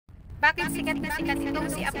Bakit sikat na sikat itong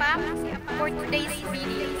si Afam for today's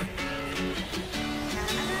video?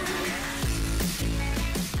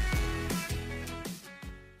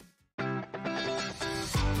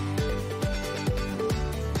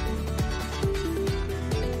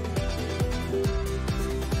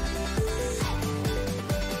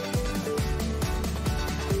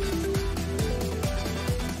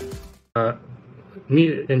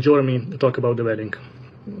 Me and Jeremy talk about the wedding,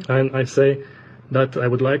 and I say that I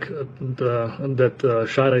would like that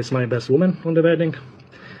Shara is my best woman on the wedding,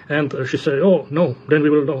 and she said, "Oh no, then we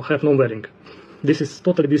will have no wedding." This is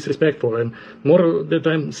totally disrespectful, and more that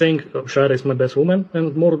I'm saying Shara is my best woman,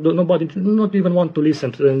 and more nobody not even want to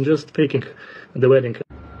listen to, and just faking the wedding.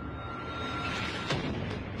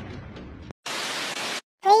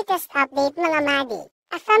 Latest update mga Madi.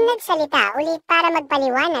 Afam nagsalita ulit para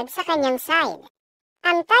magpaliwanag sa kanyang side.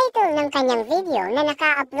 Ang title ng kanyang video na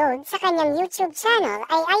naka-upload sa kanyang YouTube channel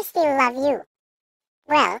ay I Still Love You.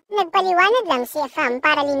 Well, nagpaliwanag lang si Afam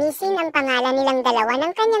para linisin ang pangalan nilang dalawa ng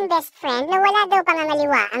kanyang best friend na wala daw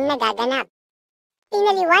pangangaliwa ang nagaganap.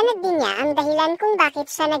 Pinaliwanag din niya ang dahilan kung bakit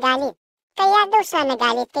siya nagalit. Kaya daw siya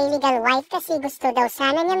nagalit kay legal wife kasi gusto daw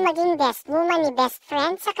sana niyang maging best woman ni best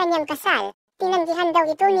friend sa kanyang kasal. Tinanggihan daw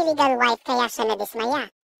ito ni legal wife kaya siya nadismaya.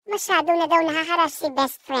 Masyado na daw nahaharas si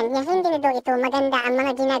best friend niya, hindi na daw ito maganda ang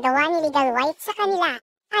mga ginagawa ni legal wife sa kanila.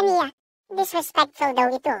 Aniya, disrespectful daw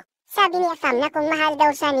ito. Sabi ni Afam na kung mahal daw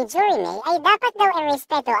siya ni Jorryme ay dapat daw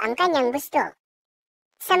irespeto ang kanyang gusto.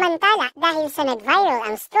 Samantala, dahil sa nag-viral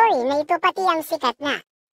ang story na ito pati ang sikat na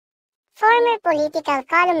former political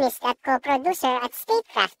columnist at co-producer at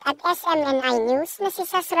statecraft at SMNI News na si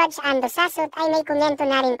Sasraj Andosasot ay may komento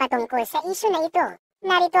na rin patungkol sa isyu na ito.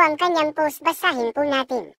 Narito ang kanyang post, basahin po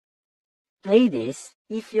natin. Ladies,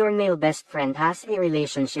 if your male best friend has a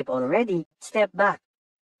relationship already, step back.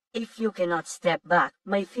 If you cannot step back,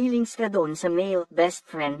 may feelings ka doon sa male best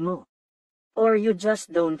friend mo. Or you just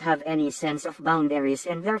don't have any sense of boundaries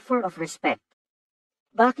and therefore of respect.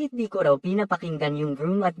 Bakit di ko raw pinapakinggan yung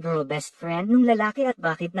groom at girl best friend nung lalaki at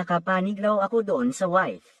bakit nakapanig raw ako doon sa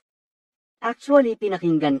wife? Actually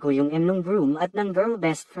pinakinggan ko yung nung groom at ng girl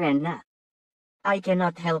best friend na. I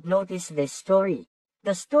cannot help notice this story.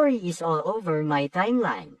 The story is all over my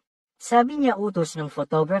timeline. Sabi niya utos ng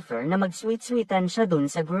photographer na mag-sweet-sweetan siya dun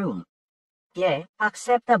sa groom. Yeah,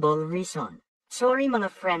 acceptable reason. Sorry mga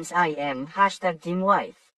friends, I am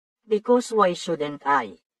 #teamwife. Because why shouldn't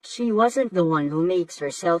I? She wasn't the one who makes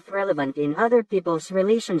herself relevant in other people's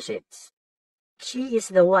relationships. She is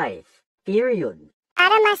the wife. Period.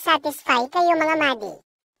 Para ma-satisfy kayo mga Madi,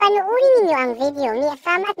 panuorin ninyo ang video ni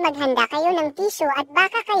Afam at maghanda kayo ng tissue at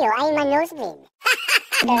baka kayo ay ma-nosebleed.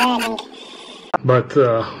 But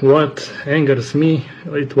what angers me,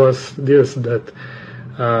 it was this, that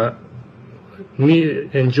me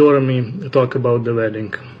and Jeremy talk about the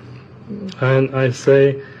wedding, and I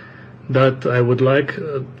say that I would like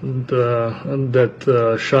that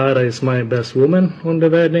Shara is my best woman on the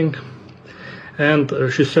wedding, and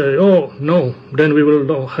she said, "Oh no, then we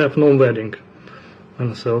will have no wedding."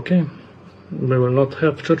 And I said, "Okay, we will not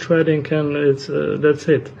have church wedding, and that's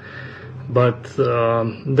it." But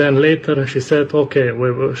then later she said, "Okay,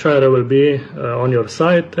 Shara will be on your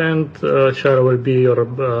side, and Shara will be your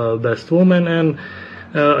best woman, and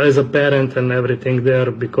as a parent and everything there,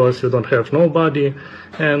 because you don't have nobody,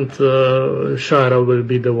 and Shara will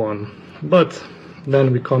be the one." But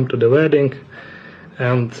then we come to the wedding,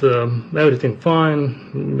 and everything fine.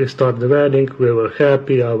 We start the wedding. We were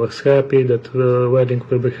happy. I was happy that the wedding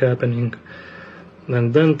will be happening.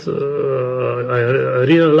 And then I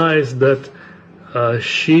realized that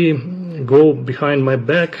she go behind my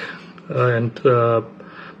back and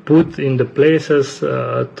put in the places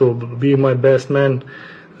to be my best man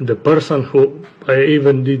the person who I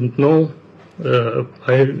even didn't know.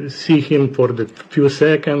 I see him for the few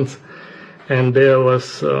seconds, and there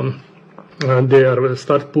was they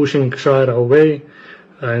start pushing Shara away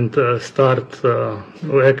and start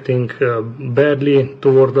acting badly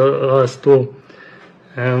toward us too.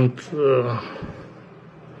 And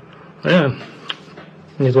yeah,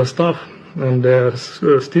 it was tough, and they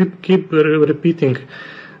still keep repeating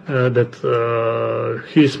that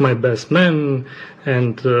he's my best man,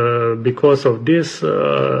 and because of this,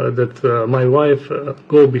 that my wife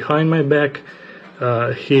go behind my back.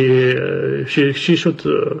 She should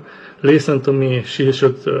listen to me. She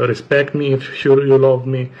should respect me if you love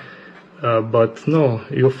me. But no,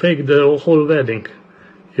 you fake the whole wedding.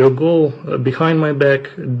 You go behind my back,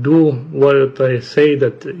 do what I say,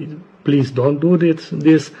 that please don't do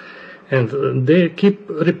this, and they keep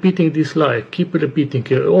repeating this lie, keep repeating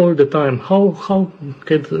it all the time. How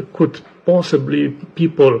could possibly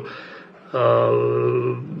people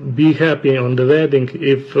be happy on the wedding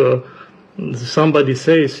if somebody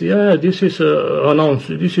says, yeah, this is announced,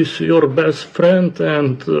 this is your best friend,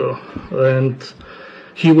 and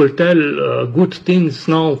he will tell good things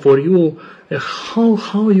now for you.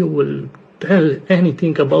 How you will tell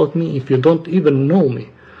anything about me if you don't even know me?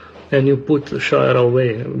 And you put Shire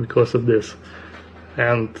away because of this.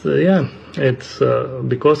 And yeah, it's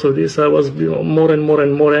because of this I was more and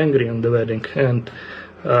more angry on the wedding, and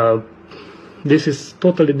this is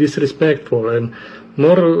totally disrespectful, and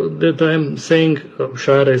more that I'm saying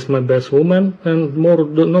Shire is my best woman, and more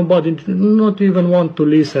nobody not even want to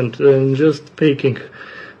listen and just faking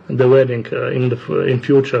the wedding in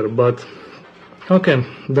future. But okay,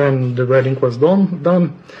 then the wedding was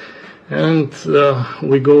done, and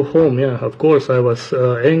we go home. Yeah, of course I was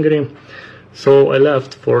angry. So I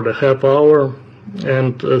left for the half hour,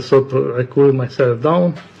 and so I cooled myself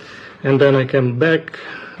down, and then I came back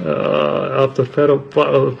after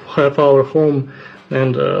half hour home,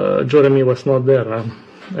 and Jeremy was not there.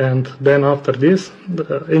 And then after this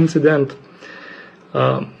incident,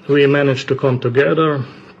 we managed to come together,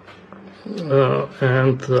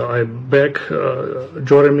 and I begged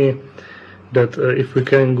Jeremy that if we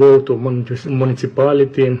can go to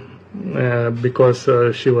municipality, because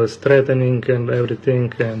she was threatening and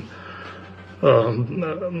everything, and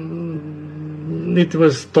it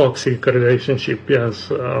was toxic relationship, yes.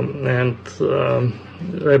 And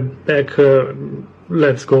I begged her,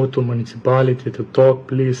 let's go to municipality to talk,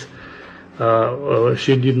 please.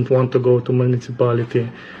 She didn't want to go to municipality.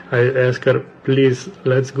 I asked her, please,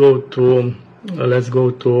 let's go to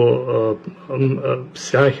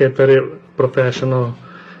psychiatric professional.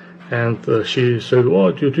 And she said,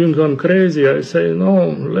 what, you think I'm crazy? I say,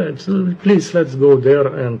 no, please let's go there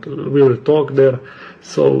and we will talk there,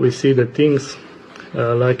 so we see the things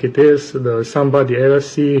like it is, somebody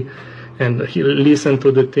else see, and he listen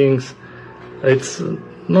to the things. It's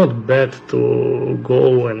not bad to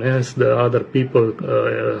go and ask the other people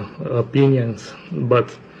opinions,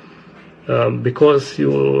 but because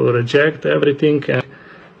you reject everything, and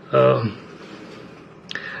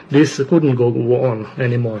this couldn't go on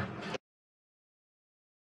anymore.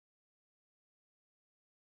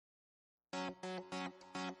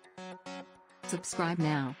 Subscribe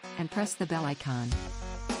now, and press the bell icon.